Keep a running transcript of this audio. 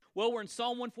Well, we're in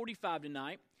Psalm 145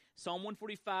 tonight. Psalm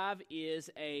 145 is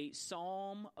a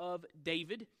psalm of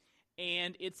David,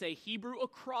 and it's a Hebrew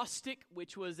acrostic,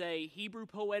 which was a Hebrew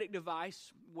poetic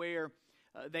device where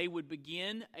they would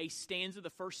begin a stanza, the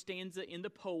first stanza in the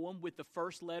poem, with the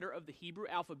first letter of the Hebrew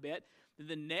alphabet.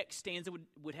 The next stanza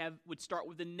would start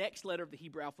with the next letter of the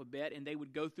Hebrew alphabet, and they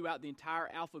would go throughout the entire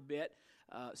alphabet,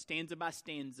 stanza by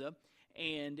stanza.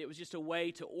 And it was just a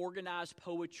way to organize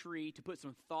poetry, to put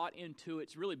some thought into it.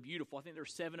 It's really beautiful. I think there are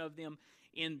 7 of them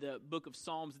in the book of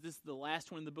Psalms. This is the last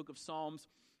one in the book of Psalms,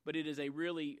 but it is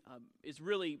it's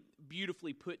really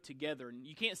beautifully put together. And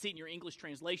you can't see it in your English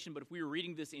translation, but if we were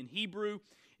reading this in Hebrew,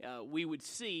 we would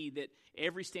see that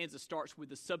every stanza starts with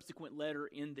the subsequent letter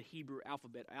in the Hebrew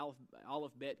alphabet: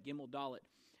 Aleph, Bet, Gimel, Dalet,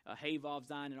 Hey, Vav,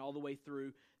 Zayin, and all the way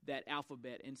through that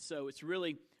alphabet. And so it's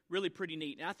really pretty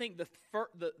neat. And I think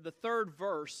the third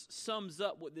verse sums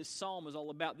up what this psalm is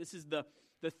all about. This is the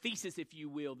thesis, if you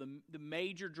will, the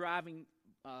major driving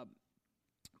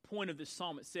point of this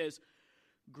psalm. It says,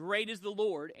 "Great is the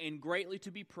Lord, and greatly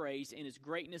to be praised, and His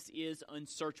greatness is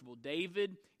unsearchable."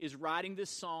 David is writing this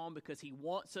psalm because he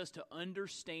wants us to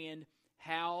understand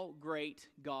how great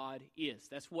God is.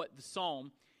 That's what the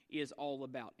psalm is all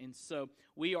about. And so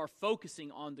we are focusing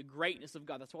on the greatness of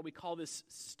God. That's why we call this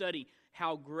study,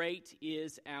 How Great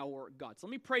is Our God. So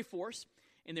let me pray for us,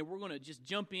 and then we're going to just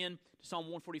jump in to Psalm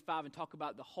 145 and talk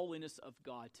about the holiness of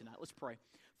God tonight. Let's pray.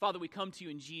 Father, we come to you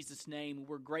in Jesus' name.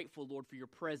 We're grateful, Lord, for your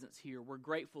presence here. We're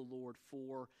grateful, Lord,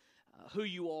 for who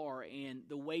you are and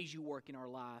the ways you work in our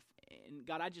life. And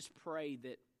God, I just pray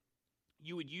that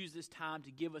you would use this time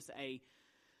to give us a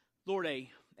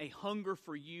hunger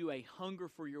for you, a hunger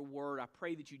for your word. I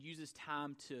pray that you'd use this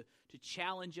time to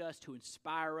challenge us, to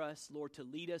inspire us, Lord, to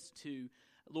lead us to,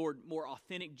 Lord, more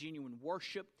authentic, genuine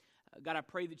worship. God, I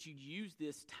pray that you'd use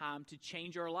this time to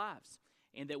change our lives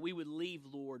and that we would leave,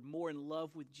 Lord, more in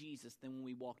love with Jesus than when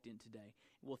we walked in today.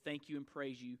 We'll thank you and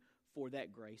praise you for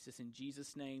that grace. It's in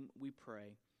Jesus' name we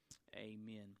pray.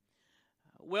 Amen.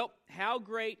 Well, how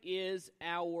great is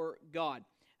our God?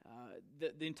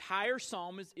 The entire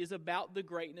psalm is about the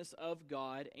greatness of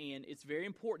God, and it's very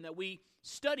important that we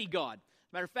study God.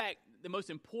 Matter of fact, the most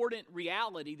important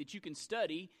reality that you can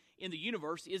study in the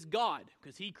universe is God,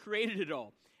 because He created it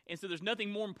all. And so there's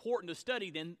nothing more important to study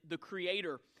than the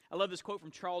Creator. I love this quote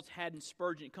from Charles Haddon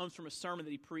Spurgeon. It comes from a sermon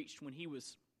that he preached when he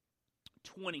was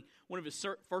 20. One of his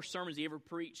first sermons he ever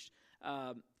preached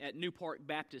at New Park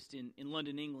Baptist in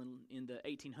London, England in the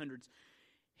 1800s.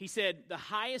 He said, "The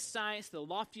highest science, the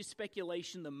loftiest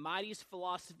speculation, the mightiest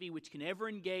philosophy which can ever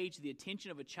engage the attention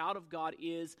of a child of God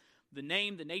is the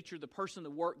name, the nature, the person,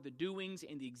 the work, the doings,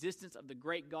 and the existence of the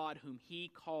great God whom He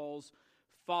calls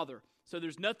Father." So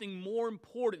there's nothing more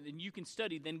important than you can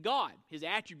study than God, His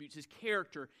attributes, His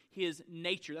character, His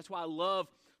nature. That's why I love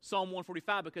Psalm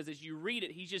 145, because as you read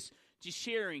it, he's just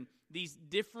sharing these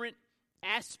different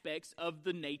aspects of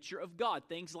the nature of God.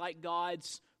 Things like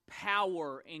God's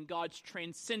power and God's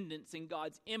transcendence and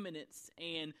God's immanence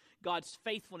and God's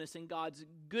faithfulness and God's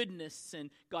goodness and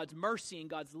God's mercy and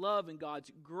God's love and God's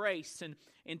grace.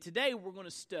 And today we're going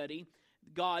to study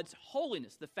God's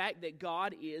holiness, the fact that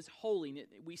God is holy.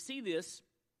 We see this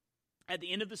at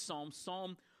the end of the psalm,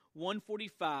 Psalm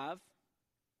 145,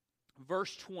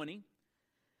 verse 20.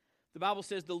 The Bible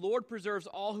says, "The Lord preserves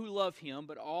all who love Him,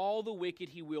 but all the wicked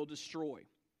He will destroy.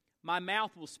 My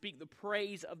mouth will speak the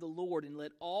praise of the Lord, and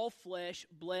let all flesh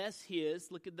bless His,"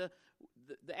 look at the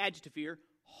adjective here,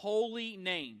 "holy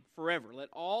name forever." Let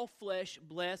all flesh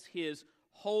bless His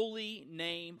holy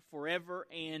name forever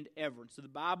and ever. And so the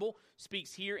Bible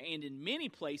speaks here and in many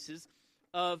places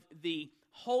of the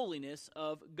holiness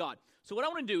of God. So what I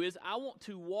want to do is I want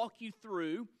to walk you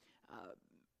through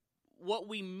what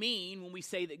we mean when we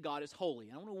say that God is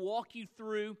holy. I want to walk you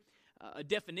through a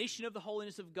definition of the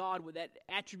holiness of God, what that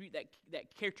attribute,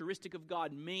 that characteristic of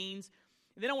God means.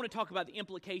 And then I want to talk about the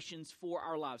implications for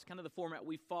our lives, kind of the format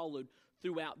we followed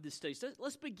throughout this study. So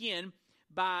let's begin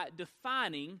by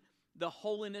defining the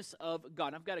holiness of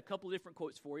God. I've got a couple of different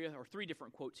quotes for you, or 3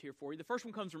 different quotes here for you. The first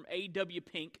one comes from A.W.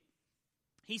 Pink.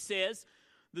 He says,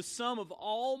 "The sum of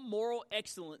all moral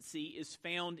excellency is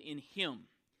found in Him.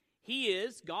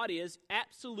 God is,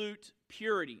 absolute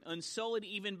purity, unsullied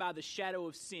even by the shadow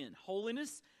of sin.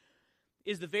 Holiness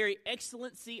is the very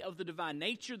excellency of the divine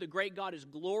nature. The great God is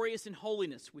glorious in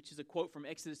holiness," which is a quote from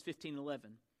Exodus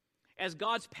 15:11. "As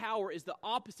God's power is the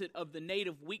opposite of the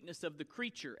native weakness of the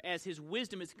creature, as His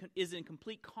wisdom is in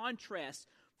complete contrast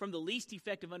from the least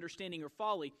effect of understanding or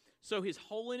folly, so His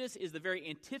holiness is the very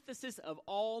antithesis of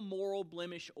all moral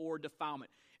blemish or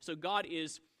defilement." So God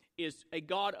is a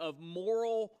God of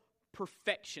moral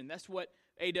perfection. That's what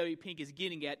A.W. Pink is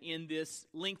getting at in this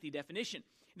lengthy definition.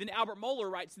 Then Albert Mohler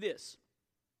writes this: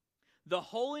 the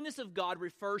holiness of God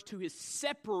refers to his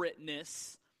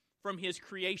separateness from his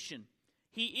creation.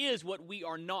 He is what we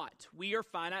are not. We are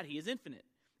finite. He is infinite.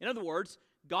 In other words,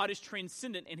 God is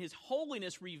transcendent, and his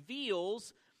holiness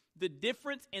reveals the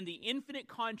difference and the infinite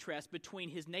contrast between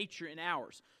his nature and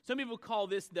ours. Some people call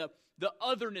this the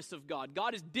otherness of God.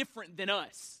 God is different than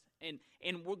us. And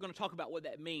we're going to talk about what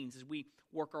that means as we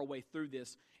work our way through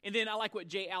this. And then I like what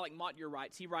J. Alec Motyer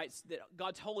writes. He writes that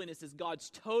God's holiness is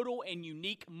God's total and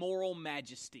unique moral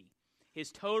majesty.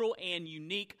 His total and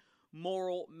unique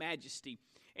moral majesty.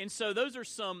 And so those are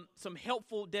some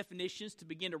helpful definitions to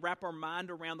begin to wrap our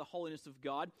mind around the holiness of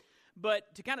God.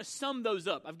 But to kind of sum those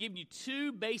up, I've given you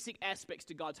two basic aspects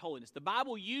to God's holiness. The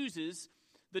Bible uses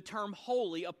the term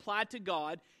holy applied to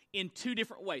God in two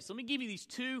different ways. So let me give you these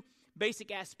two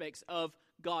basic aspects of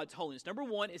God's holiness. Number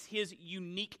one is his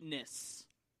uniqueness.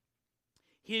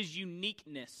 His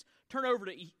uniqueness. Turn over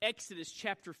to Exodus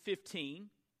chapter 15.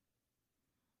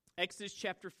 Exodus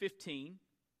chapter 15.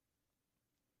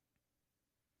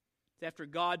 It's after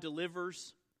God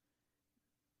delivers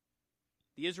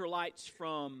the Israelites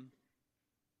from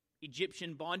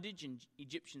Egyptian bondage and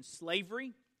Egyptian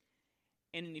slavery.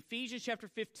 And in Ephesians chapter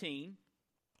 15,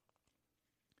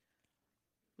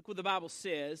 look what the Bible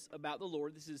says about the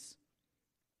Lord. This is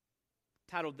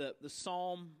titled the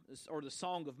Psalm, or the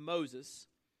Song of Moses.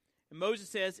 And Moses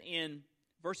says in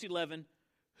verse 11,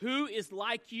 "Who is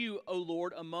like you, O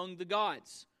Lord, among the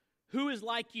gods? Who is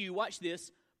like you," watch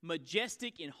this,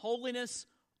 "majestic in holiness,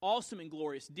 awesome in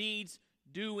glorious deeds,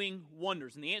 doing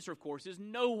wonders?" And the answer, of course, is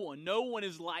no one. No one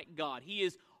is like God. He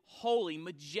is holy,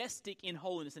 majestic in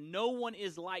holiness, and no one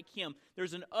is like him.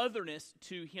 There's an otherness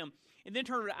to him. And then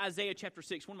turn to Isaiah chapter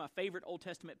 6, one of my favorite Old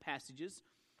Testament passages.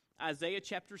 Isaiah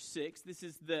chapter 6. This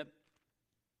is the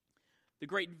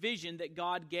great vision that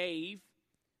God gave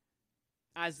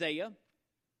Isaiah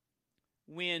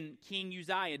when King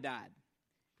Uzziah died.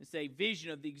 It's a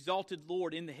vision of the exalted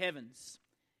Lord in the heavens.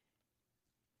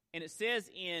 And it says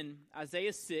in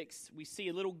Isaiah 6, we see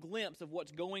a little glimpse of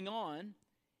what's going on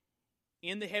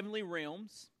in the heavenly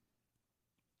realms.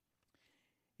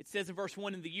 It says in verse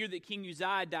 1, "In the year that King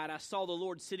Uzziah died, I saw the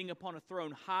Lord sitting upon a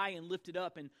throne, high and lifted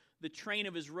up, and the train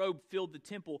of his robe filled the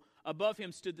temple. Above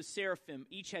him stood the seraphim.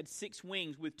 Each had 6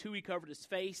 wings. With 2 he covered his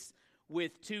face,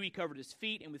 with 2 he covered his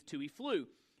feet, and with 2 he flew.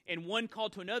 And one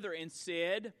called to another and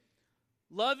said,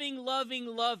 'Loving, loving,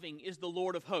 loving is the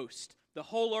Lord of hosts. The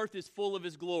whole earth is full of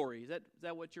his glory.'" Is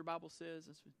that what your Bible says?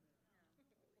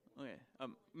 Okay.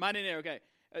 Mine in there, okay.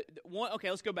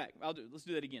 Let's go back. Let's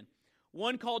do that again.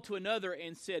 One called to another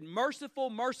and said, "Merciful,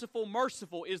 merciful,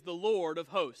 merciful is the Lord of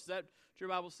hosts." Is that what your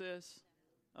Bible says?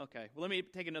 Okay. Well, let me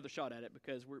take another shot at it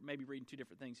because we're maybe reading two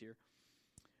different things here.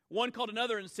 One called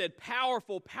another and said,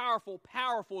 "Powerful, powerful,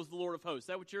 powerful is the Lord of hosts." Is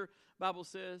that what your Bible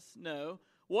says? No.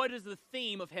 What is the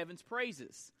theme of heaven's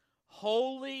praises?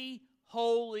 Holy,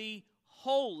 holy,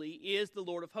 holy is the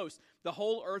Lord of hosts. The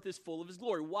whole earth is full of his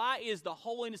glory. Why is the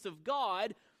holiness of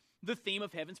God the theme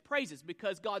of heaven's praises?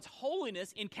 Because God's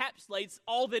holiness encapsulates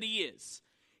all that he is.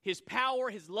 His power,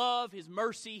 his love, his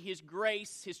mercy, his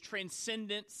grace, his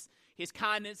transcendence, his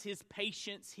kindness, his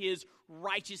patience, his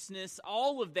righteousness,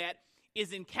 all of that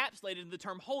is encapsulated in the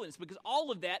term holiness, because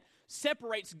all of that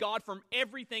separates God from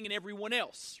everything and everyone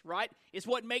else, right? It's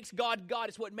what makes God God.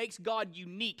 It's what makes God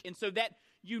unique. And so that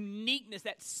uniqueness,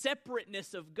 that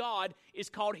separateness of God is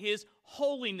called his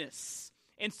holiness.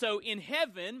 And so in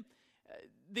heaven,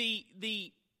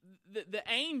 the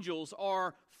angels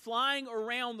are flying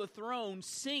around the throne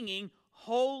singing,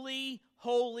 "Holy,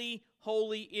 holy,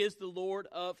 holy is the Lord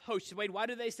of hosts." Wait, why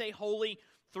do they say holy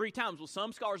 3 times? Well,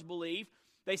 some scholars believe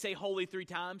they say holy 3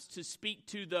 times to speak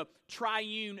to the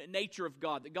triune nature of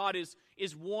God, that God is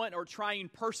one, or triune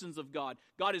persons of God.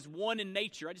 God is one in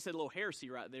nature. I just said a little heresy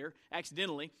right there,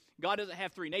 accidentally. God doesn't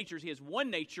have 3 natures. He has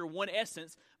one nature, one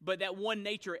essence, but that one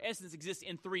nature or essence exists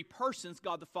in 3 persons: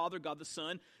 God the Father, God the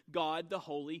Son, God the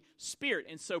Holy Spirit.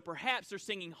 And so perhaps they're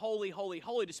singing holy, holy,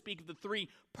 holy to speak of the 3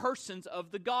 persons of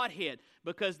the Godhead,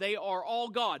 because they are all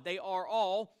God. They are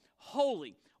all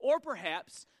holy. Or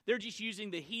perhaps they're just using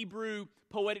the Hebrew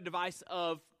poetic device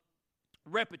of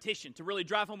repetition to really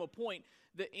drive home a point.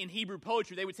 That in Hebrew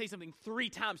poetry, they would say something 3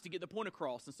 times to get the point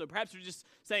across. And so perhaps they're just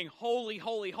saying holy,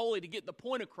 holy, holy to get the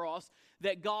point across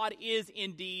that God is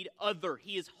indeed other.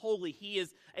 He is holy. He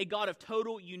is a God of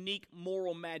total, unique,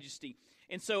 moral majesty.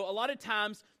 And so a lot of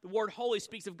times the word holy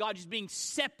speaks of God just being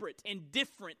separate and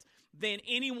different than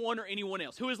anyone or anyone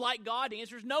else. Who is like God? The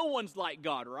answer is no one's like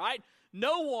God, right?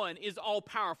 No one is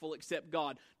all-powerful except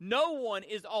God. No one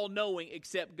is all-knowing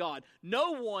except God.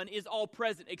 No one is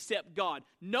all-present except God.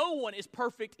 No one is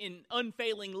perfect in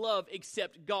unfailing love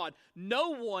except God. No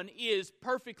one is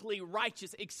perfectly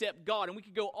righteous except God. And we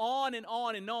could go on and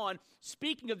on and on,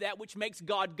 speaking of that which makes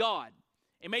God God.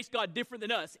 It makes God different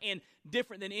than us and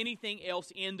different than anything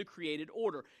else in the created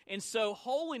order. And so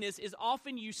holiness is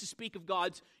often used to speak of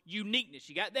God's uniqueness.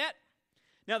 You got that?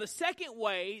 Now, the second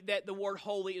way that the word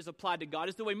holy is applied to God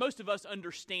is the way most of us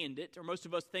understand it, or most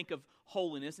of us think of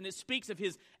holiness, and it speaks of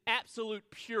His absolute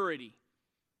purity.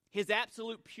 His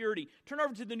absolute purity. Turn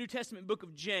over to the New Testament book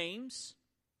of James.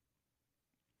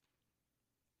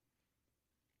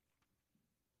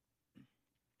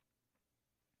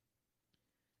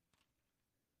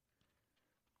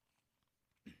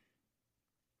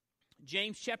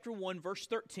 James chapter 1, verse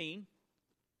 13.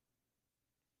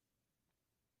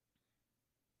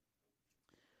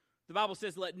 The Bible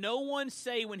says, "Let no one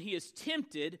say when he is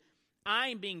tempted, I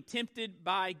am being tempted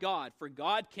by God. For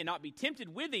God cannot be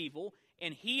tempted with evil,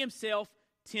 and He Himself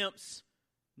tempts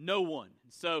no one."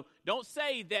 So don't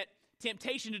say that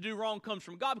temptation to do wrong comes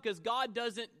from God, because God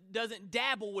doesn't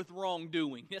dabble with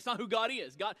wrongdoing. That's not who God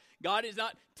is. God is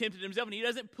not tempted Himself, and He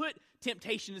doesn't put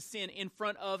temptation to sin in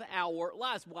front of our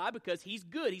lives. Why? Because He's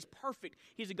good. He's perfect.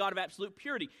 He's a God of absolute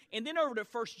purity. And then over to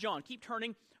 1 John. Keep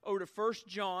turning over to 1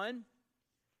 John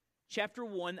chapter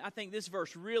 1. I think this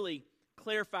verse really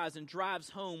clarifies and drives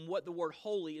home what the word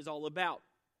holy is all about.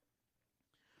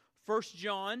 1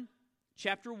 John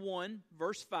chapter 1,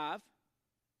 verse 5.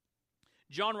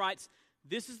 John writes,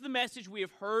 "This is the message we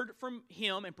have heard from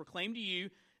Him and proclaimed to you,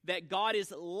 that God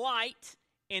is light,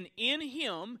 and in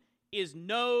Him is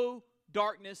no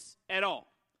darkness at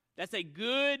all." That's a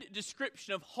good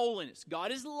description of holiness.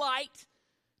 God is light,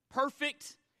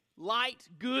 perfect, light,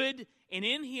 good, and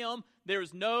in Him there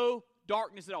is no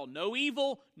darkness at all. No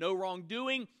evil, no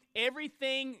wrongdoing.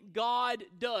 Everything God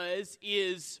does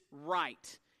is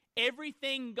right.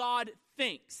 Everything God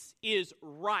thinks is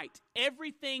right.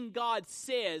 Everything God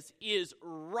says is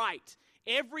right.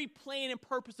 Every plan and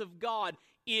purpose of God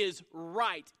is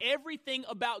right. Everything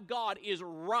about God is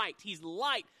right. He's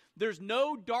light. There's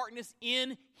no darkness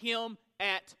in Him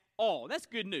at all. That's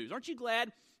good news. Aren't you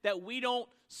glad that we don't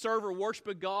serve or worship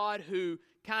a God who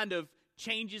kind of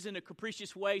changes in a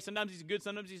capricious way? Sometimes He's good,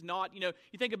 sometimes He's not. You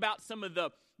think about some of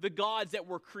the gods that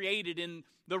were created in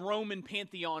the Roman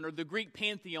pantheon or the Greek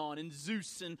pantheon, and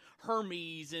Zeus and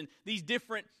Hermes, and these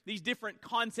different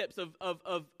concepts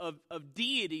of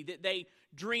deity that they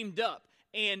dreamed up.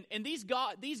 And these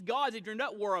gods they dreamed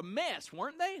up were a mess,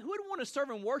 weren't they? Who would want to serve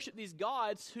and worship these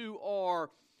gods who are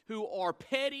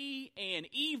petty and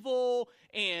evil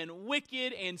and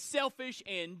wicked and selfish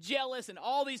and jealous and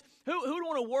all these? Who would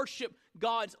want to worship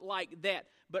gods like that?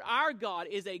 But our God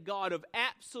is a God of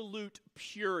absolute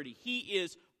purity. He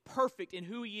is perfect in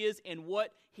who He is and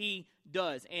what He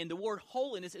does. And the word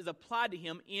holiness is applied to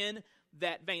Him in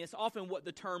that vein. It's often what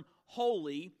the term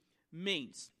holy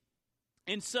means.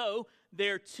 And so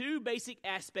there are two basic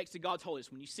aspects to God's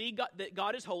holiness. When you see that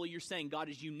God is holy, you're saying God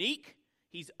is unique,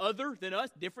 He's other than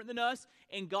us, different than us,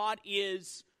 and God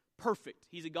is perfect.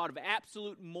 He's a God of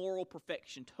absolute moral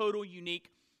perfection, total,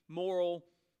 unique, moral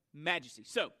majesty.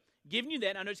 So, giving you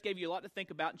that, I know I just gave you a lot to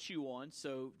think about and chew on,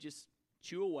 so just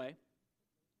chew away.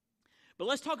 But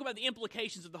let's talk about the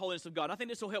implications of the holiness of God. I think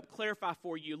this will help clarify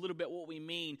for you a little bit what we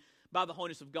mean by the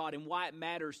holiness of God and why it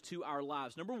matters to our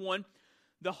lives. Number one,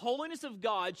 the holiness of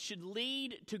God should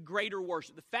lead to greater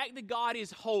worship. The fact that God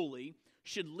is holy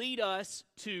should lead us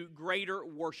to greater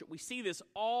worship. We see this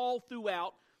all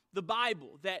throughout the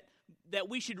Bible, that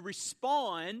we should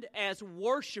respond as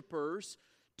worshipers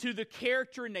to the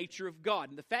character and nature of God.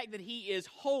 And the fact that He is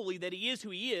holy, that He is who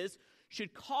He is,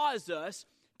 should cause us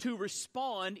to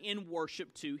respond in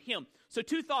worship to Him. So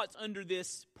two thoughts under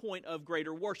this point of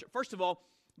greater worship. First of all,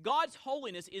 God's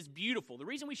holiness is beautiful. The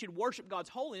reason we should worship God's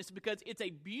holiness is because it's a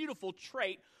beautiful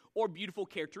trait or beautiful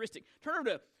characteristic. Turn over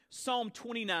to Psalm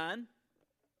 29.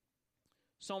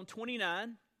 Psalm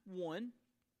 29, 1.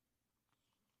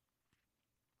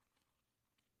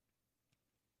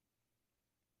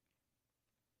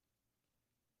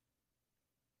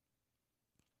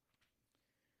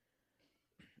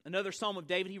 Another Psalm of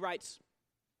David, he writes,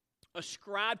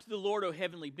 "Ascribe to the Lord, O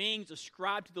heavenly beings,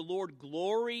 ascribe to the Lord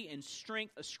glory and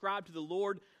strength, ascribe to the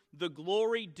Lord the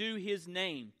glory due His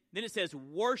name." Then it says,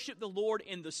 "Worship the Lord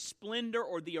in the splendor,"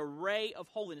 or the array of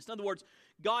holiness. In other words,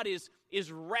 God is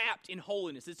wrapped in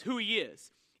holiness. It's who He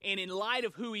is. And in light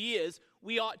of who He is,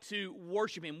 we ought to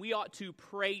worship Him. We ought to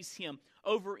praise Him.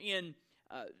 Over in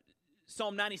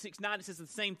Psalm 96:9, it says the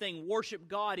same thing. Worship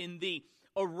God in the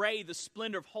array the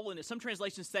splendor of holiness. Some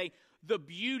translations say the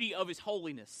beauty of his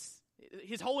holiness.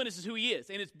 His holiness is who he is,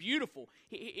 and it's beautiful.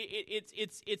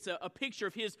 It's a picture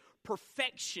of his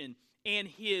perfection and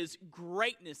his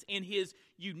greatness and his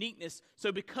uniqueness.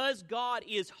 So because God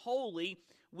is holy,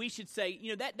 we should say,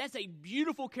 that's a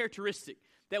beautiful characteristic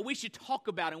that we should talk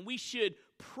about, and we should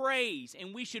praise,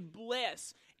 and we should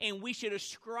bless, and we should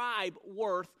ascribe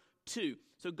worth to.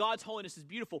 So God's holiness is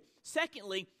beautiful.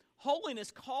 Secondly,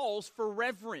 holiness calls for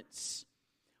reverence.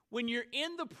 When you're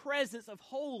in the presence of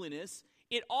holiness,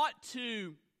 it ought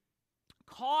to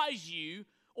cause you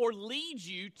or lead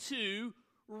you to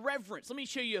reverence. Let me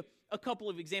show you a couple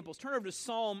of examples. Turn over to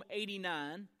Psalm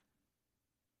 89.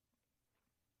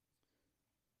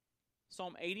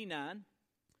 Psalm 89,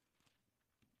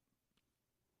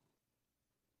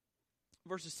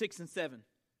 verses 6 and 7.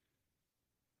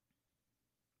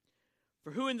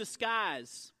 For who in the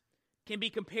skies can be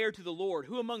compared to the Lord?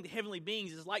 Who among the heavenly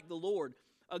beings is like the Lord?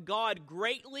 A God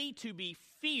greatly to be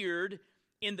feared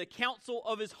in the council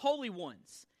of his holy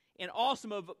ones, and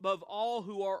awesome above all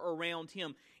who are around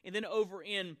him. And then over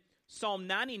in Psalm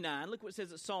 99, look what it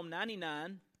says at Psalm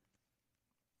 99,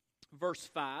 verse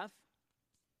 5.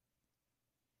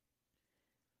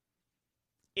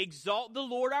 Exalt the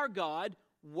Lord our God,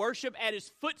 worship at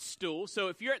his footstool. So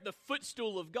if you're at the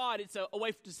footstool of God, it's a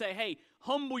way to say, hey,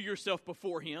 humble yourself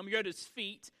before him. You're at his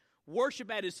feet. Worship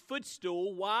at his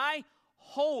footstool. Why?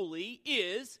 Holy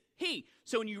is he.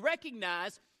 So when you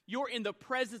recognize you're in the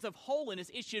presence of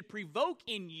holiness, it should provoke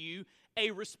in you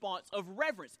a response of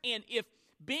reverence. And if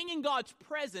being in God's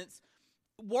presence,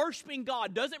 worshiping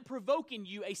God, doesn't provoke in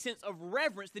you a sense of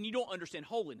reverence, then you don't understand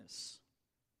holiness.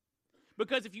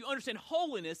 Because if you understand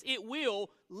holiness, it will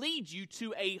lead you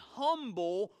to a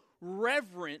humble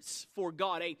reverence for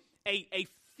God, a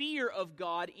fear of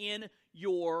God in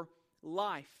your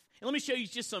life. And let me show you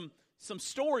just some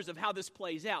stories of how this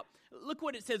plays out. Look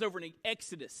what it says over in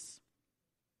Exodus.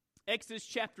 Exodus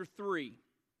chapter 3.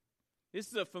 This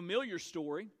is a familiar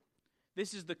story.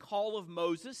 This is the call of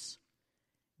Moses.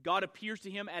 God appears to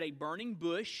him at a burning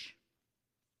bush.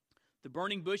 The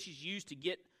burning bush is used to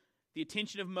get the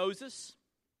attention of Moses.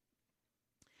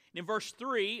 And in verse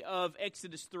 3 of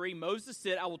Exodus 3, Moses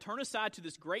said, I will turn aside to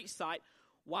this great sight,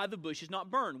 why the bush is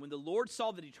not burned. When the Lord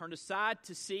saw that he turned aside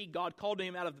to see, God called to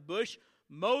him out of the bush,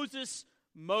 Moses,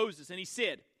 Moses. And he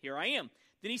said, here I am.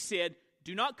 Then he said,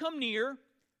 do not come near,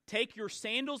 take your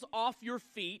sandals off your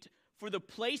feet, for the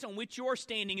place on which you are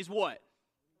standing is what?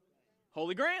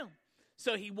 Holy ground.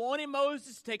 So he wanted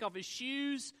Moses to take off his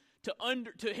shoes, to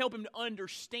help him to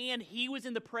understand he was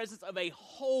in the presence of a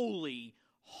holy,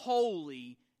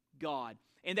 holy God.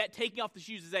 And that taking off the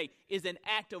shoes is an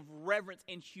act of reverence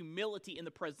and humility in the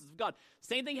presence of God.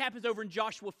 Same thing happens over in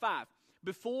Joshua 5.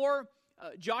 Before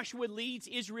Joshua leads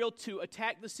Israel to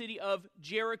attack the city of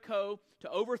Jericho, to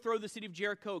overthrow the city of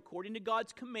Jericho according to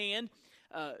God's command,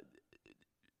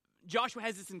 Joshua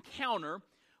has this encounter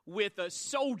with a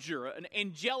soldier, an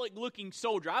angelic-looking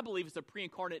soldier. I believe it's a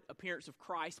pre-incarnate appearance of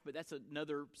Christ, but that's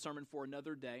another sermon for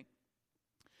another day.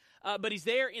 But he's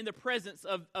there in the presence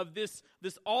of this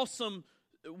awesome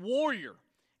warrior.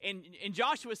 And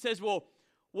Joshua says, well,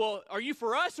 are you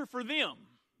for us or for them?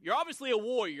 You're obviously a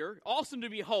warrior, awesome to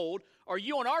behold. Are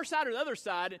you on our side or the other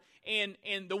side? And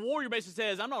the warrior basically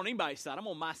says, I'm not on anybody's side. I'm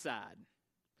on my side.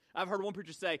 I've heard one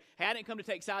preacher say, hey, I didn't come to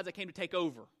take sides. I came to take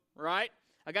over, right?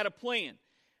 I got a plan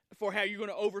for how you're going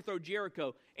to overthrow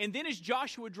Jericho. And then as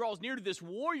Joshua draws near to this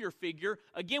warrior figure,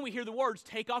 again we hear the words,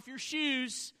 take off your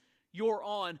shoes. You're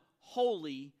on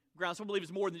holy ground. So I believe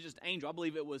it's more than just angel. I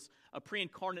believe it was a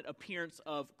pre-incarnate appearance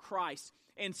of Christ.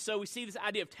 And so we see this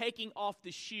idea of taking off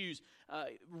the shoes,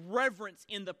 reverence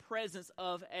in the presence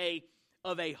of a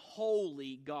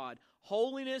holy God.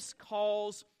 Holiness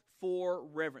calls for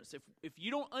reverence. If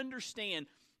you don't understand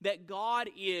that God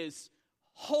is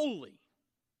holy,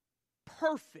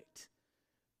 perfect,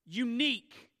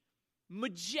 unique,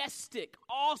 majestic,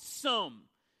 awesome,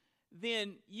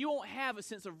 then you won't have a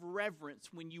sense of reverence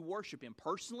when you worship him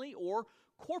personally or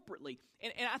corporately.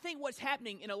 And I think what's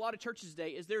happening in a lot of churches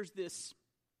today is there's this,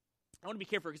 I want to be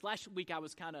careful because last week I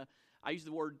used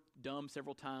the word dumb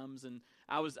several times, and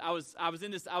I was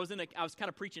kind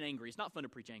of preaching angry. It's not fun to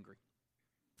preach angry.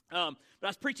 But I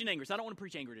was preaching angry, so I don't want to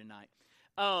preach angry tonight.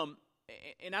 And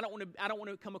I don't want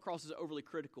to come across as overly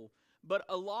critical. But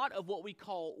a lot of what we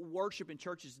call worship in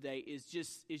churches today is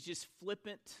just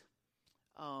flippant,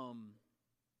 going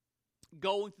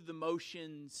through the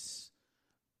motions.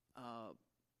 I'm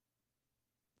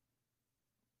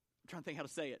trying to think how to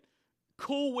say it.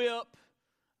 Cool Whip,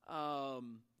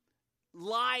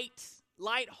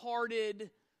 light-hearted,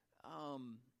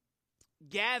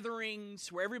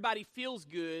 gatherings where everybody feels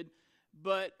good,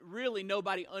 but really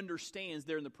nobody understands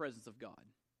they're in the presence of God.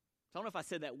 So I don't know if I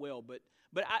said that well, but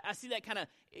I see that kind of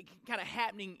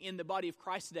happening in the body of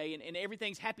Christ today, and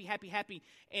everything's happy, happy, happy,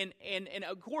 and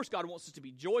of course God wants us to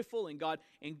be joyful, and God,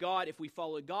 if we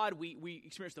follow God, we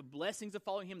experience the blessings of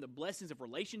following Him, the blessings of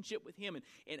relationship with Him,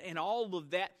 and all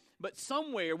of that. But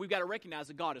somewhere we've got to recognize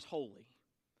that God is holy.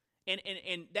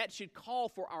 And that should call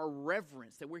for our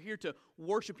reverence, that we're here to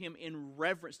worship Him in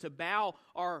reverence, to bow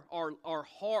our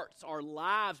hearts, our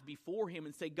lives before Him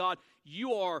and say, God,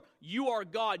 you are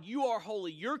God, you are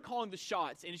holy, you're calling the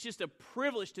shots, and it's just a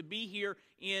privilege to be here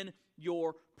in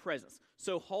your presence.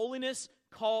 So holiness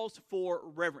calls for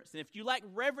reverence. And if you lack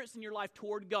reverence in your life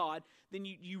toward God, then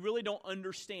you really don't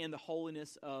understand the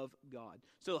holiness of God.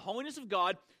 So the holiness of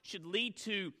God should lead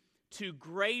to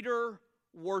greater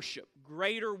worship.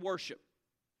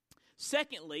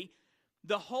 Secondly,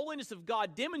 the holiness of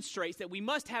God demonstrates that we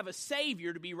must have a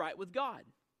Savior to be right with God.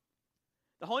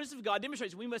 The holiness of God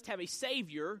demonstrates we must have a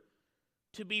Savior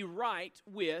to be right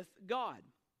with God.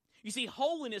 You see,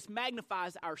 holiness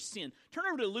magnifies our sin. Turn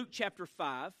over to Luke chapter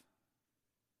 5.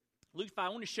 Luke 5, I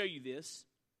want to show you this.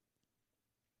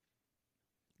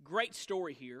 Great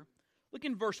story here. Look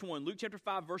in verse 1. Luke chapter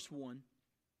 5, verse 1.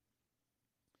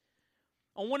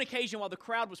 On one occasion, while the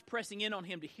crowd was pressing in on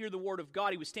him to hear the word of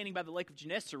God, he was standing by the lake of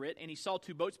Gennesaret, and he saw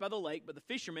two boats by the lake, but the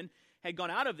fishermen had gone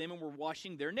out of them and were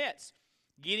washing their nets.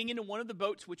 Getting into one of the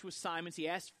boats, which was Simon's, he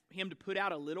asked him to put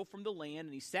out a little from the land,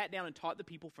 and he sat down and taught the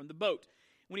people from the boat.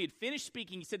 When he had finished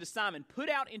speaking, he said to Simon, "Put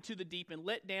out into the deep and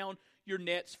let down your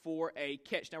nets for a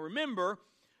catch." Now remember,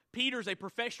 Peter's a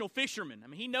professional fisherman. I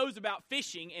mean, he knows about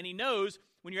fishing, and he knows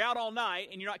when you're out all night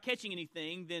and you're not catching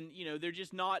anything, then, they're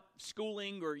just not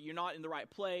schooling, or you're not in the right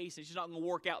place. It's just not going to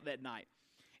work out that night.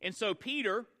 And so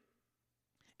Peter,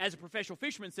 as a professional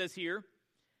fisherman, says here,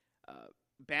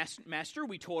 "Master,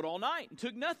 we toiled all night and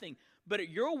took nothing, but at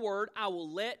your word I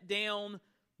will let down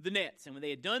the nets." And when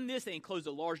they had done this, they enclosed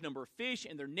a large number of fish,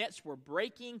 and their nets were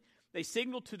breaking. They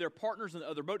signaled to their partners in the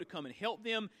other boat to come and help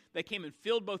them. They came and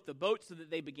filled both the boats so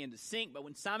that they began to sink. But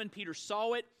when Simon Peter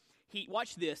saw it,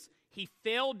 watch this, he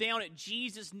fell down at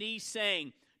Jesus' knees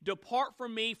saying, "Depart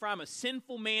from me, for I'm a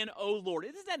sinful man, O Lord."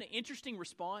 Isn't that an interesting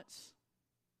response?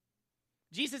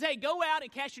 Jesus says, "Hey, go out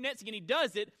and cast your nets again." He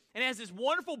does it, and has this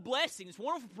wonderful blessing, this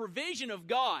wonderful provision of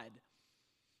God.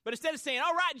 But instead of saying,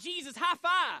 "All right, Jesus, high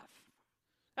five,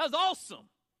 that was awesome,"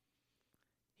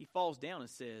 he falls down and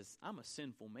says, "I'm a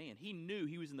sinful man." He knew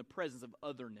he was in the presence of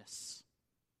otherness.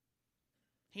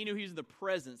 He knew he was in the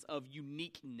presence of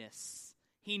uniqueness.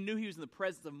 He knew he was in the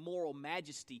presence of moral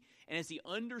majesty. And as he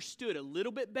understood a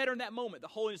little bit better in that moment the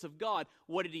holiness of God,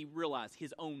 what did he realize?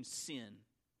 His own sin,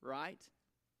 right?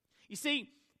 You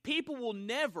see, people will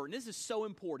never, and this is so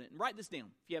important, and write this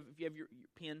down if you have your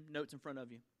pen notes in front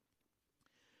of you.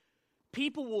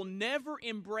 People will never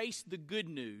embrace the good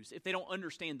news if they don't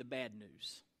understand the bad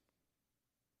news.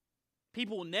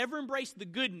 People will never embrace the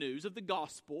good news of the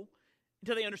gospel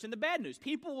until they understand the bad news.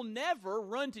 People will never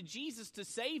run to Jesus to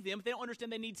save them if they don't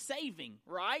understand they need saving,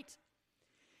 right?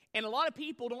 And a lot of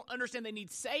people don't understand they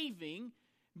need saving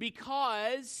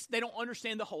because they don't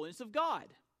understand the holiness of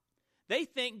God. They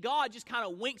think God just kind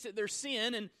of winks at their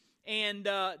sin and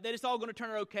that it's all going to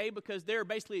turn out okay because they're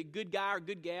basically a good guy or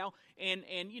good gal, and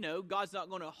God's not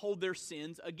going to hold their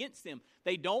sins against them.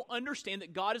 They don't understand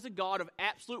that God is a God of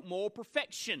absolute moral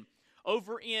perfection.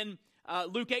 Over in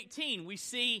Luke 18, we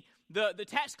see the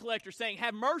tax collector saying,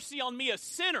 "Have mercy on me, a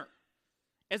sinner.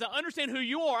 As I understand who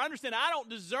you are, I understand I don't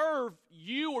deserve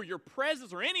you or your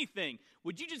presence or anything.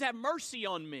 Would you just have mercy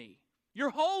on me? You're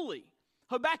holy."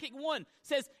 Habakkuk 1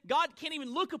 says God can't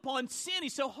even look upon sin.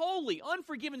 He's so holy.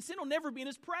 Unforgiven sin will never be in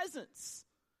His presence.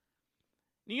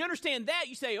 And you understand that,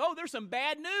 you say, "Oh, there's some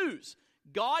bad news.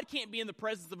 God can't be in the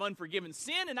presence of unforgiven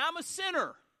sin, and I'm a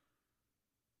sinner.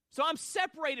 So I'm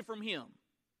separated from Him.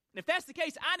 And if that's the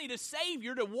case, I need a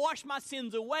Savior to wash my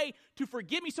sins away, to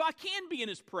forgive me so I can be in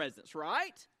His presence,"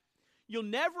 right? You'll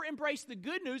never embrace the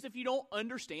good news if you don't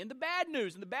understand the bad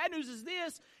news. And the bad news is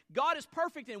this: God is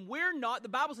perfect and we're not. The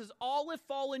Bible says all have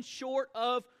fallen short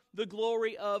of the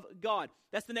glory of God.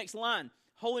 That's the next line.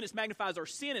 Holiness magnifies our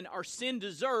sin, and our sin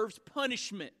deserves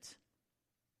punishment.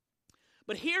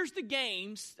 But here's the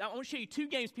games. I want to show you two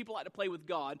games people like to play with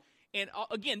God. And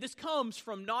again, this comes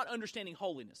from not understanding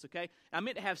holiness, okay? I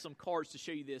meant to have some cards to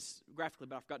show you this graphically,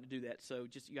 but I forgot to do that. So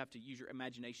you have to use your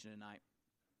imagination tonight.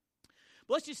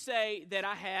 But let's just say that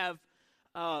I have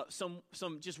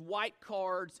some just white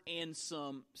cards and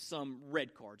some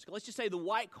red cards. Let's just say the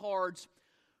white cards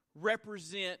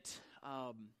represent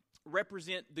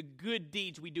represent the good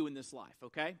deeds we do in this life,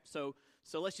 okay? So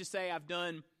let's just say I've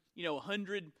done,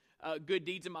 100 good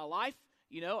deeds in my life.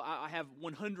 I have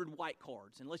 100 white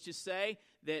cards. And let's just say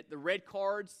that the red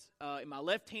cards in my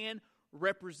left hand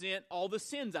represent all the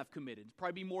sins I've committed. It's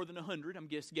probably be more than 100, I'm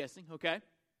guessing, okay?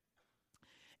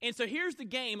 And so here's the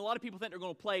game a lot of people think they're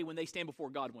going to play when they stand before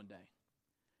God one day.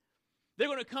 They're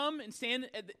going to come and stand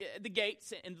at the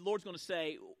gates, and the Lord's going to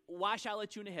say, "Why shall I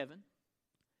let you into heaven?"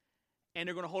 And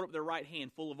they're going to hold up their right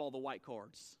hand full of all the white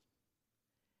cards.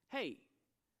 Hey,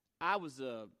 I was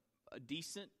a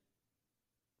decent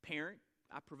parent.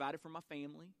 I provided for my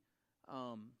family.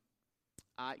 I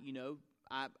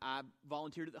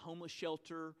volunteered at the homeless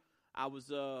shelter. I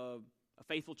was a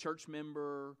faithful church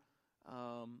member.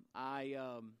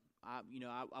 I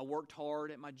worked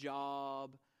hard at my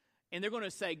job. And they're going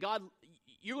to say, "God,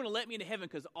 you're going to let me into heaven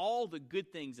because all the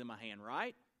good things in my hand,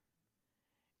 right?"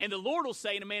 And the Lord will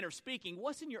say in a manner of speaking,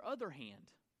 "What's in your other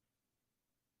hand?"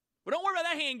 "Well, don't worry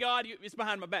about that hand, God. It's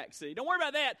behind my back, see? Don't worry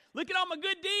about that. Look at all my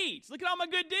good deeds. Look at all my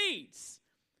good deeds."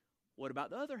 What about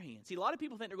the other hand? See, a lot of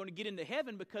people think they're going to get into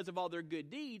heaven because of all their good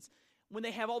deeds when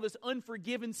they have all this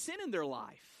unforgiven sin in their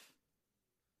life.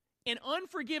 And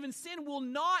unforgiven sin will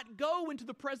not go into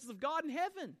the presence of God in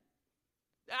heaven.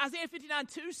 Isaiah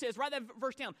 59:2 says, write that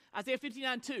verse down, Isaiah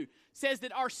 59:2 says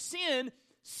that our sin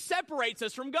separates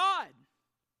us from God.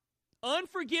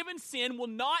 Unforgiven sin will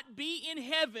not be in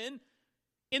heaven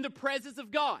in the presence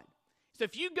of God. So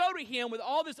if you go to Him with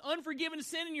all this unforgiven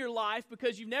sin in your life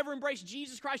because you've never embraced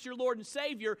Jesus Christ, your Lord and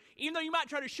Savior, even though you might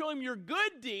try to show Him your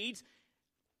good deeds,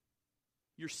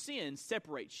 your sin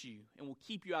separates you and will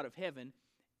keep you out of heaven.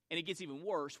 And it gets even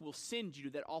worse, will send you to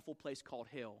that awful place called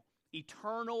hell.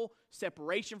 Eternal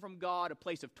separation from God, a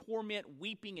place of torment,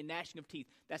 weeping, and gnashing of teeth.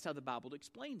 That's how the Bible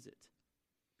explains it.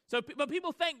 But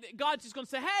people think that God's just going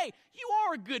to say, "Hey, you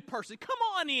are a good person. Come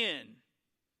on in.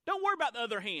 Don't worry about the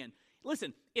other hand."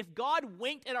 Listen, if God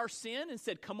winked at our sin and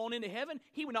said, "Come on into heaven,"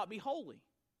 He would not be holy.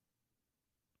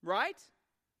 Right?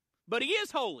 But He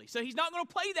is holy, so He's not going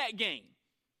to play that game.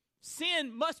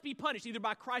 Sin must be punished either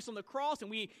by Christ on the cross, and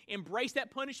we embrace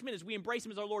that punishment as we embrace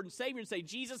Him as our Lord and Savior and say,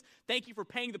 "Jesus, thank you for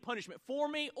paying the punishment for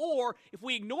me." Or if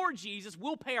we ignore Jesus,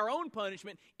 we'll pay our own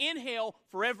punishment in hell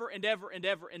forever and ever and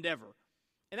ever and ever.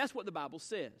 And that's what the Bible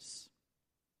says.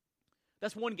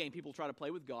 That's one game people try to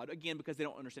play with God, again, because they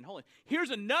don't understand holiness.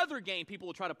 Here's another game people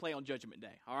will try to play on Judgment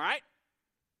Day, all right?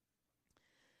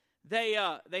 They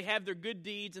have their good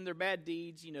deeds and their bad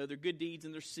deeds, their good deeds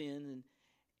and their sin,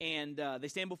 and they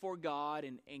stand before God,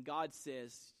 and God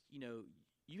says,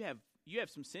 you have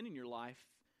some sin in your life,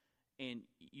 and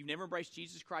you've never embraced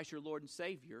Jesus Christ, your Lord and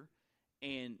Savior,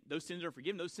 and those sins are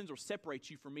forgiven. Those sins will separate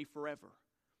you from me forever.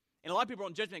 And a lot of people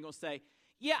on Judgment Day are going to say,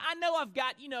 "Yeah, I know I've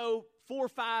got, 4 or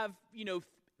 5,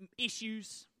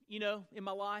 issues, in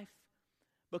my life,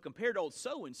 but compared to old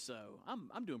so-and-so,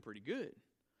 I'm doing pretty good.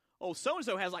 Old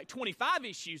so-and-so has like 25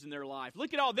 issues in their life.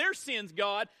 Look at all their sins,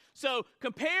 God. So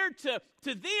compared to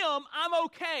them, I'm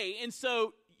okay. And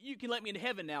so you can let me into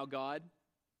heaven now, God."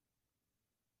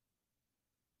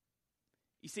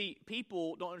 You see,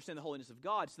 people don't understand the holiness of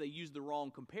God, so they use the wrong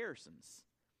comparisons.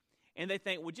 And they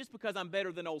think, well, just because I'm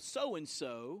better than old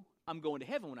so-and-so, I'm going to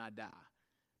heaven when I die.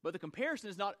 But the comparison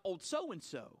is not old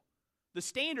so-and-so. The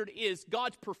standard is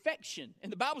God's perfection.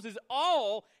 And the Bible says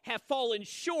all have fallen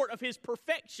short of His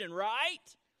perfection,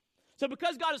 right? So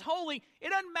because God is holy, it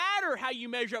doesn't matter how you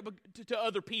measure up to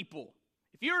other people.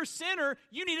 If you're a sinner,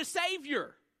 you need a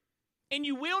Savior. And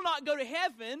you will not go to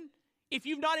heaven if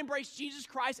you've not embraced Jesus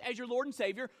Christ as your Lord and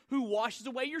Savior, who washes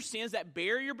away your sins, that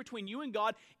barrier between you and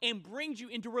God, and brings you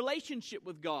into relationship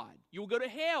with God. You will go to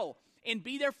hell and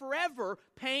be there forever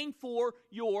paying for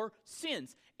your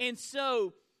sins. And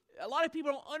so a lot of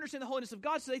people don't understand the holiness of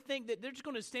God, so they think that they're just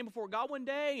going to stand before God one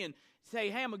day and say,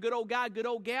 "Hey, I'm a good old guy, good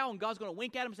old gal," and God's going to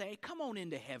wink at them and say, "Hey, come on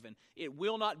into heaven." It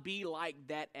will not be like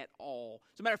that at all.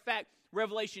 As a matter of fact,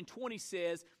 Revelation 20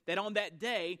 says that on that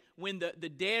day, when the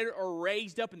dead are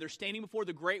raised up and they're standing before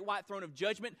the great white throne of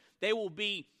judgment, they will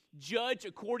be judged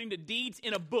according to deeds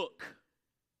in a book.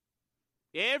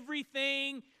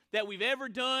 Everything that we've ever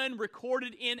done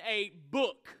recorded in a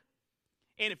book.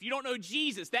 And if you don't know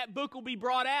Jesus, that book will be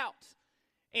brought out.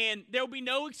 And there'll be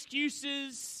no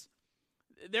excuses.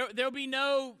 There'll be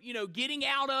no, getting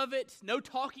out of it, no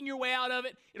talking your way out of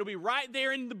it. It'll be right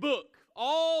there in the book.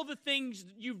 All the things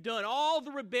you've done, all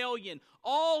the rebellion,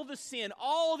 all the sin,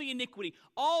 all the iniquity,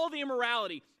 all the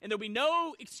immorality. And there'll be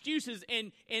no excuses,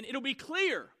 and it'll be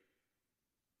clear.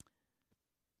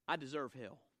 I deserve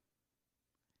hell.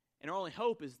 And our only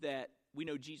hope is that we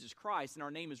know Jesus Christ, and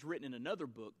our name is written in another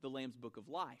book, the Lamb's Book of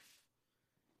Life.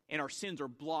 and our sins are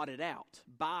blotted out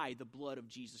by the blood of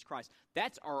Jesus Christ.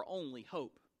 That's our only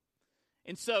hope.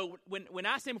 And so when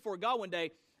I stand before God one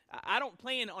day, I don't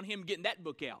plan on him getting that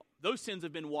book out. Those sins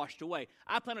have been washed away.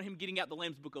 I plan on him getting out the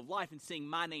Lamb's Book of Life and seeing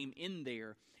my name in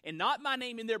there. And not my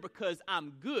name in there because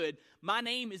I'm good. My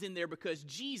name is in there because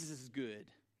Jesus is good.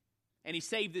 And he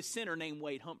saved this sinner named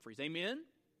Wade Humphreys. Amen?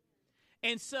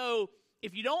 And so,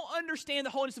 if you don't understand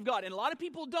the holiness of God, and a lot of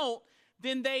people don't,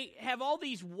 then they have all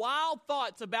these wild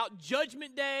thoughts about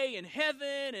Judgment Day and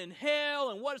heaven and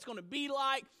hell and what it's going to be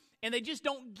like. And they just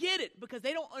don't get it because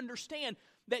they don't understand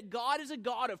that God is a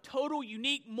God of total,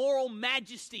 unique, moral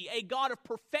majesty, a God of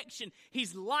perfection.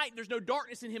 He's light. There's no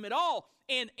darkness in him at all.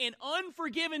 And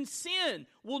unforgiven sin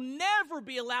will never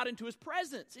be allowed into his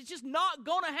presence. It's just not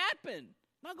going to happen.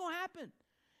 Not going to happen.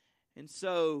 And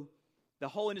so the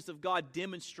holiness of God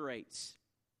demonstrates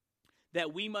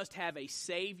that we must have a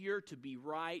Savior to be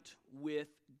right with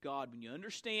God. When you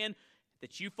understand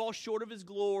that you fall short of his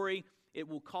glory, it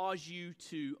will cause you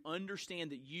to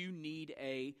understand that you need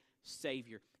a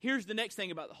Savior. Here's the next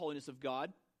thing about the holiness of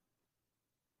God.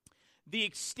 The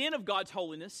extent of God's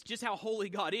holiness, just how holy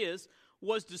God is,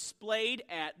 was displayed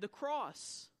at the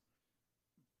cross.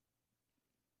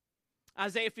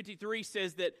 Isaiah 53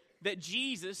 says that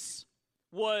Jesus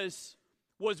was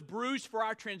bruised for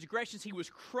our transgressions. He was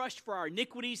crushed for our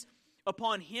iniquities.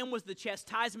 Upon him was the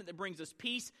chastisement that brings us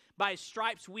peace. By his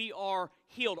stripes we are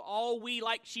healed. All we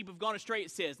like sheep have gone astray,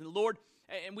 it says. And the Lord,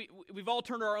 and we've all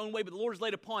turned our own way, but the Lord has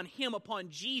laid upon him, upon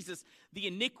Jesus, the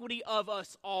iniquity of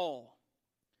us all.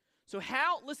 So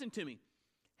listen to me,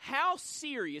 how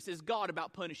serious is God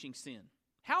about punishing sin?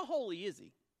 How holy is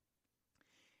he?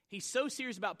 He's so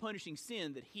serious about punishing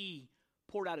sin that he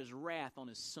poured out his wrath on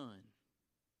his Son.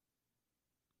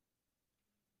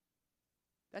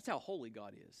 That's how holy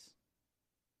God is.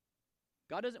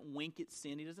 God doesn't wink at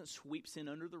sin. He doesn't sweep sin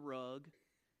under the rug.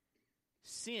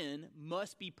 Sin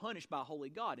must be punished by a holy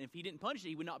God. And if he didn't punish it,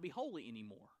 he would not be holy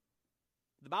anymore.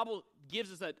 The Bible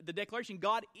gives us the declaration,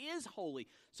 God is holy,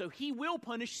 so he will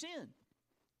punish sin.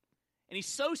 And he's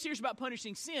so serious about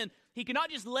punishing sin, he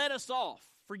cannot just let us off.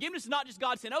 Forgiveness is not just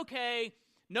God saying, okay,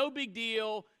 no big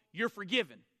deal, you're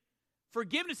forgiven.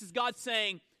 Forgiveness is God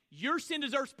saying, your sin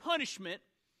deserves punishment,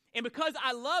 and because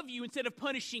I love you, instead of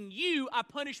punishing you, I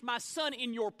punish my Son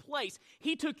in your place.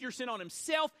 He took your sin on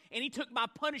himself, and he took my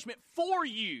punishment for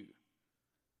you.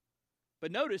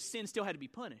 But notice, sin still had to be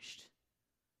punished.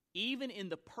 Even in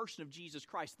the person of Jesus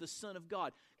Christ, the Son of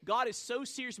God. God is so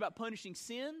serious about punishing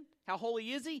sin, how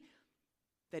holy is he?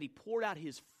 That he poured out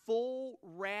his full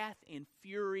wrath and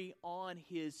fury on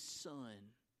his Son.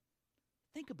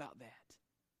 Think about that.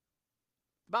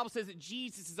 The Bible says that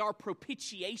Jesus is our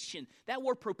propitiation. That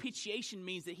word propitiation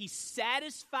means that he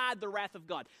satisfied the wrath of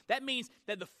God. That means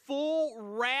that the full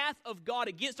wrath of God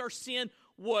against our sin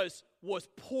was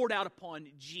poured out upon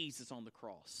Jesus on the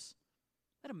cross.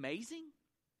 Isn't that amazing?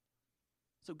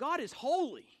 So God is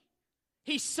holy.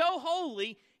 He's so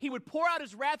holy, he would pour out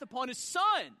his wrath upon his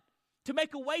Son to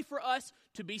make a way for us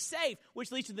to be saved.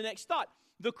 Which leads to the next thought.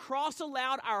 The cross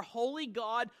allowed our holy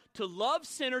God to love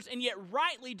sinners and yet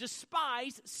rightly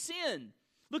despise sin.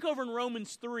 Look over in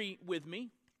Romans 3 with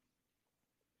me.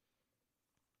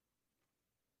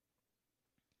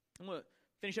 I'm going to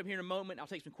finish up here in a moment. I'll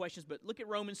take some questions, but look at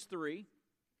Romans 3.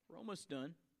 We're almost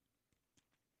done.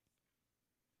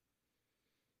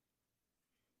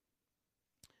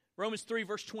 Romans 3,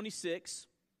 verse 26.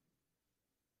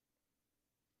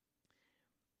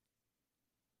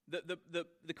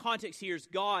 The context here is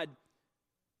God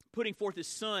putting forth his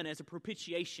Son as a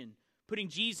propitiation, putting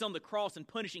Jesus on the cross and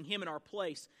punishing him in our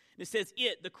place. And it says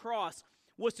the cross,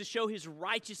 was to show his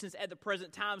righteousness at the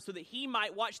present time so that he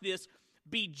might, watch this,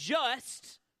 be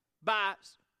just by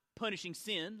punishing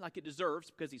sin like it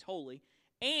deserves because he's holy,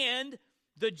 and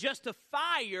the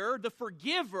justifier, the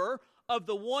forgiver of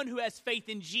the one who has faith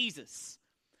in Jesus.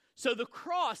 So the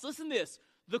cross, listen to this,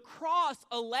 the cross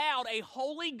allowed a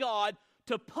holy God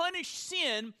to punish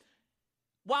sin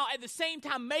while at the same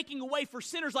time making a way for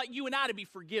sinners like you and I to be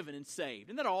forgiven and saved.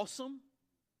 Isn't that awesome?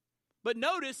 But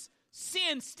notice,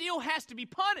 sin still has to be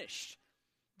punished.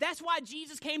 That's why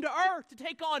Jesus came to earth, to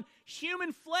take on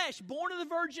human flesh, born of the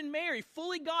Virgin Mary,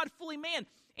 fully God, fully man.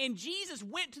 And Jesus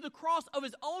went to the cross of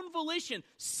his own volition,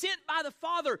 sent by the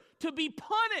Father to be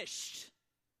punished.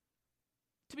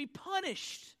 To be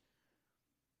punished.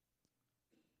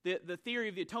 The theory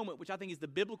of the atonement, which I think is the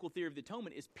biblical theory of the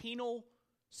atonement, is penal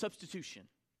substitution.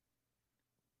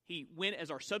 He went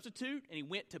as our substitute, and he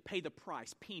went to pay the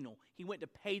price, penal. He went to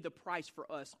pay the price for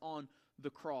us on the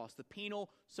cross. The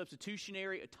penal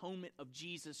substitutionary atonement of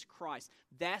Jesus Christ.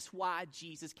 That's why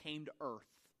Jesus came to earth.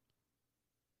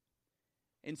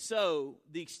 And so,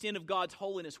 the extent of God's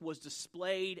holiness was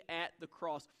displayed at the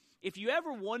cross. If you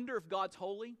ever wonder if God's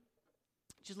holy,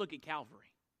 just look at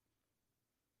Calvary.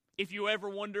 If you ever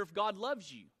wonder if God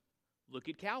loves you, look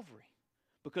at Calvary.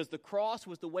 Because the cross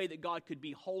was the way that God could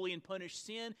be holy and punish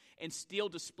sin and still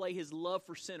display His love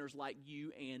for sinners like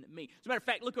you and me. As a matter of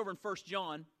fact, look over in 1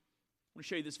 John. I want to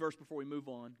show you this verse before we move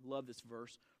on. Love this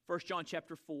verse. 1 John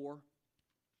chapter 4.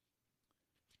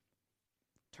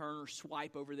 Turn or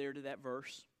swipe over there to that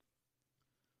verse.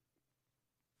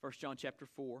 1 John chapter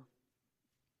 4.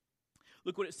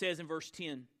 Look what it says in verse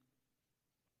 10.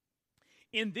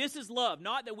 And this is love,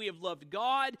 not that we have loved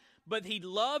God, but He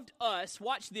loved us,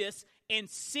 watch this, and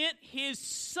sent His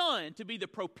Son to be the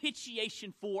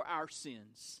propitiation for our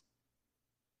sins.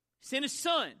 Sent His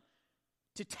Son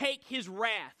to take His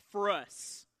wrath for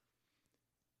us.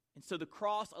 And so the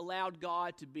cross allowed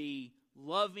God to be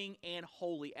loving and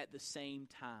holy at the same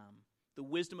time. The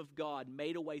wisdom of God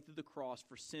made a way through the cross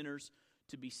for sinners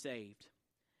to be saved.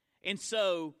 And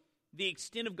so the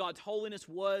extent of God's holiness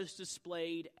was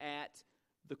displayed at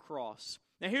the cross.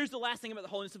 Now here's the last thing about the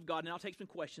holiness of God, and I'll take some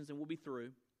questions and we'll be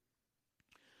through.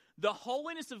 The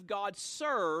holiness of God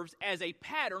serves as a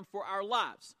pattern for our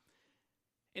lives.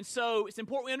 And so it's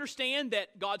important we understand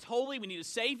that God's holy, we need a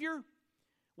Savior.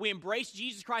 We embrace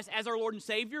Jesus Christ as our Lord and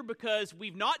Savior because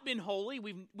we've not been holy,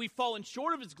 we've fallen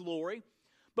short of His glory.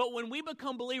 But when we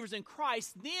become believers in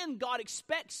Christ, then God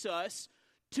expects us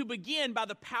to begin by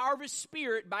the power of His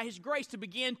Spirit, by His grace, to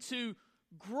begin to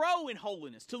grow in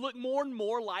holiness, to look more and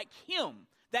more like Him.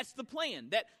 That's the plan,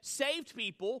 that saved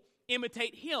people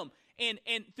imitate Him. And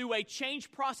through a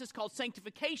change process called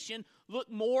sanctification, look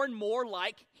more and more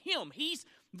like Him. He's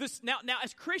this now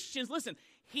as Christians, listen,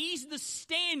 He's the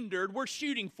standard we're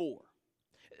shooting for.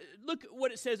 Look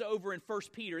what it says over in 1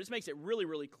 Peter. This makes it really,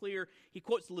 really clear. He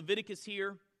quotes Leviticus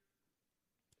here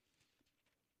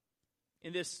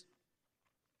in this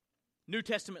New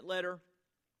Testament letter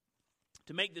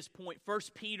to make this point. 1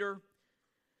 Peter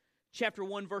chapter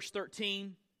 1, verse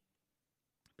 13.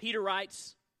 Peter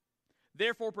writes,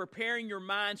 "Therefore, preparing your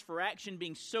minds for action,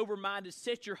 being sober-minded,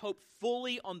 set your hope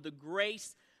fully on the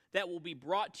grace that will be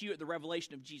brought to you at the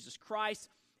revelation of Jesus Christ.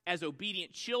 As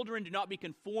obedient children, do not be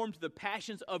conformed to the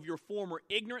passions of your former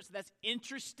ignorance." That's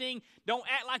interesting. Don't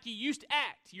act like you used to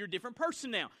act. You're a different person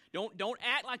now. Don't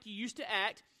act like you used to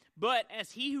act. But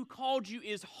as He who called you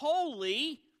is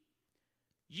holy,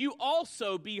 you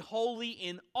also be holy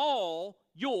in all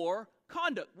your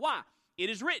conduct. Why?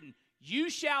 It is written, "You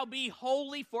shall be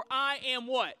holy, for I am"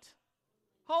 what?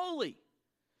 Holy.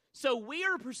 So we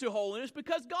are to pursue holiness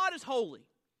because God is holy.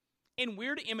 And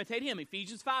we're to imitate Him.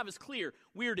 Ephesians 5 is clear.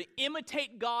 We're to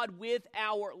imitate God with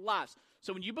our lives.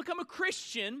 So when you become a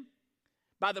Christian,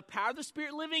 by the power of the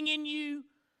Spirit living in you,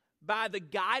 by the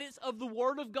guidance of the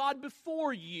Word of God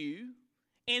before you,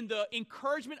 and the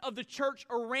encouragement of the church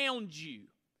around you,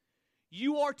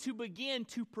 you are to begin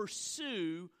to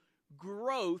pursue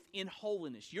growth in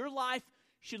holiness. Your life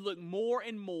should look more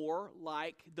and more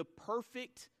like the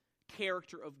perfect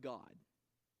character of God.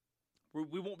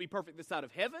 We won't be perfect this side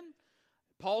of heaven.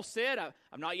 Paul said,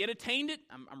 I've not yet attained it.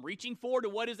 I'm reaching forward to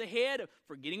what is ahead,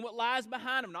 forgetting what lies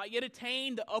behind. I've not yet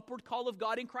attained the upward call of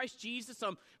God in Christ Jesus.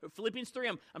 Philippians 3,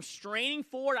 I'm straining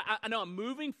forward. I know I'm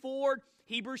moving forward.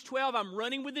 Hebrews 12, I'm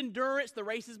running with endurance. The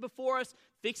race is before us,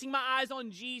 fixing my eyes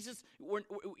on Jesus.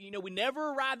 We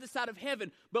never arrive this side of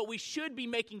heaven, but we should be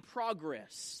making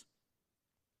progress.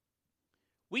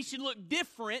 We should look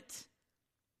different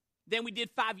than we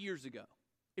did 5 years ago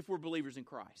if we're believers in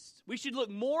Christ. We should look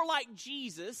more like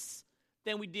Jesus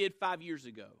than we did 5 years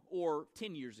ago or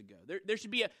 10 years ago. There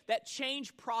should be that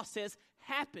change process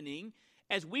happening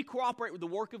as we cooperate with the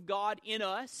work of God in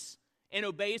us and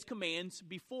obey His commands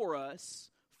before us,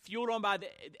 fueled on by the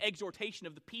exhortation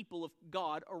of the people of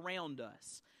God around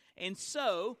us. And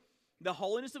so, the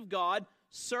holiness of God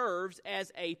serves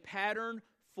as a pattern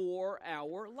for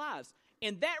our lives.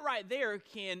 And that right there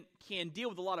can deal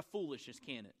with a lot of foolishness,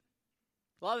 can it?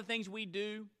 A lot of the things we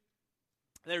do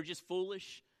that are just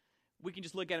foolish, we can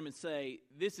just look at them and say,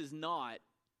 this is not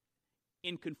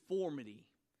in conformity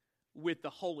with the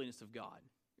holiness of God.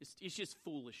 It's just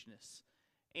foolishness.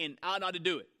 And I ought not to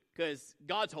do it because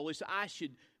God's holy, so I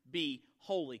should be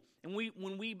holy. And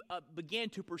when we begin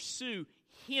to pursue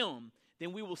Him,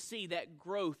 then we will see that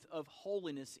growth of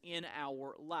holiness in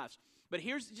our lives. But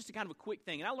here's just a kind of a quick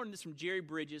thing. And I learned this from Jerry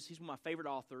Bridges. He's one of my favorite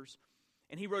authors.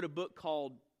 And he wrote a book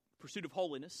called Pursuit of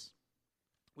Holiness,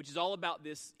 which is all about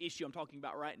this issue I'm talking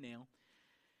about right now.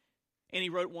 And he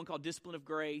wrote one called Discipline of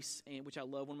Grace, which I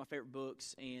love, one of my favorite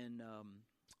books, and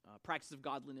Practice of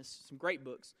Godliness, some great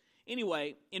books.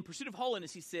 Anyway, in Pursuit of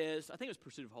Holiness, he says, I think it was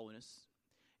Pursuit of Holiness,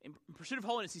 in Pursuit of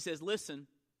Holiness, he says, listen,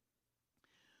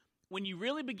 when you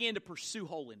really begin to pursue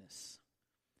holiness,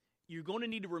 you're going to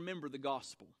need to remember the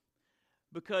gospel.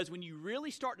 Because when you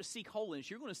really start to seek holiness,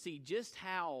 you're going to see just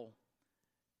how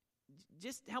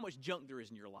much junk there is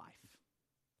in your life.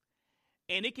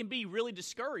 And it can be really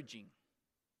discouraging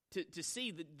to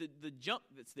see the junk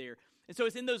that's there. And so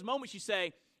it's in those moments you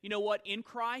say, you know what, in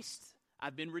Christ,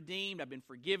 I've been redeemed, I've been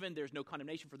forgiven, there's no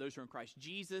condemnation for those who are in Christ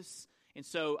Jesus. And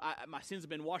so my sins have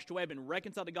been washed away, I've been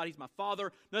reconciled to God, He's my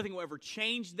Father, nothing will ever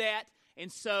change that. And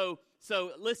so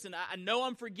listen, I know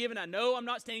I'm forgiven, I know I'm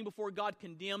not standing before God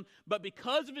condemned, but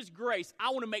because of His grace,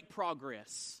 I want to make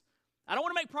progress. I don't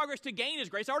want to make progress to gain His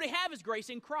grace, I already have His grace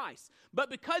in Christ. But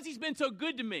because He's been so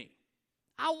good to me,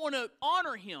 I want to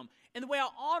honor Him. And the way I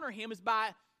honor Him is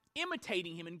by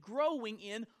imitating Him and growing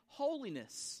in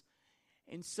holiness.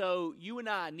 And so you and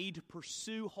I need to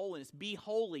pursue holiness. Be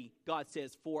holy, God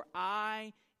says, for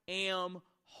I am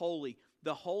holy.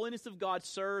 The holiness of God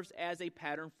serves as a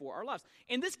pattern for our lives.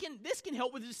 And this can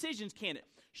help with decisions, can it?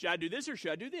 Should I do this or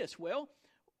should I do this? Well,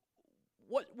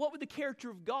 what would the character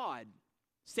of God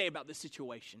say about this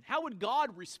situation? How would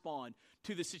God respond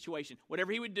to the situation?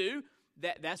 Whatever He would do,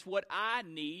 that's what I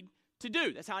need to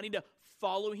do. That's how I need to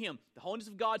follow Him. The holiness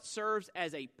of God serves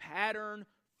as a pattern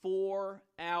for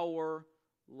our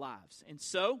lives. And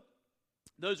so,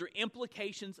 those are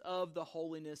implications of the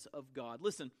holiness of God.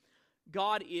 Listen,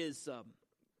 God is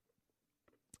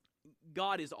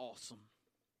awesome.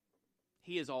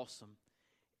 He is awesome.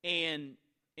 And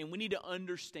we need to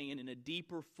understand in a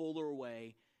deeper, fuller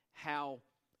way how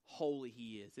holy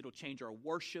He is. It'll change our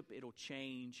worship. It'll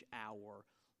change our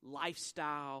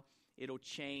lifestyle. It'll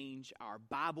change our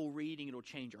Bible reading. It'll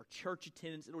change our church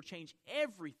attendance. It'll change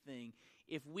everything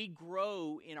if we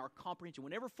grow in our comprehension.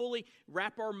 We'll never fully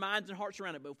wrap our minds and hearts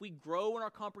around it, but if we grow in our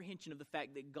comprehension of the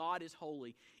fact that God is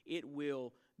holy, it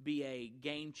will be a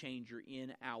game changer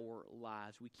in our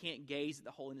lives. We can't gaze at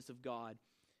the holiness of God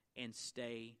and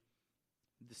stay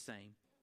the same.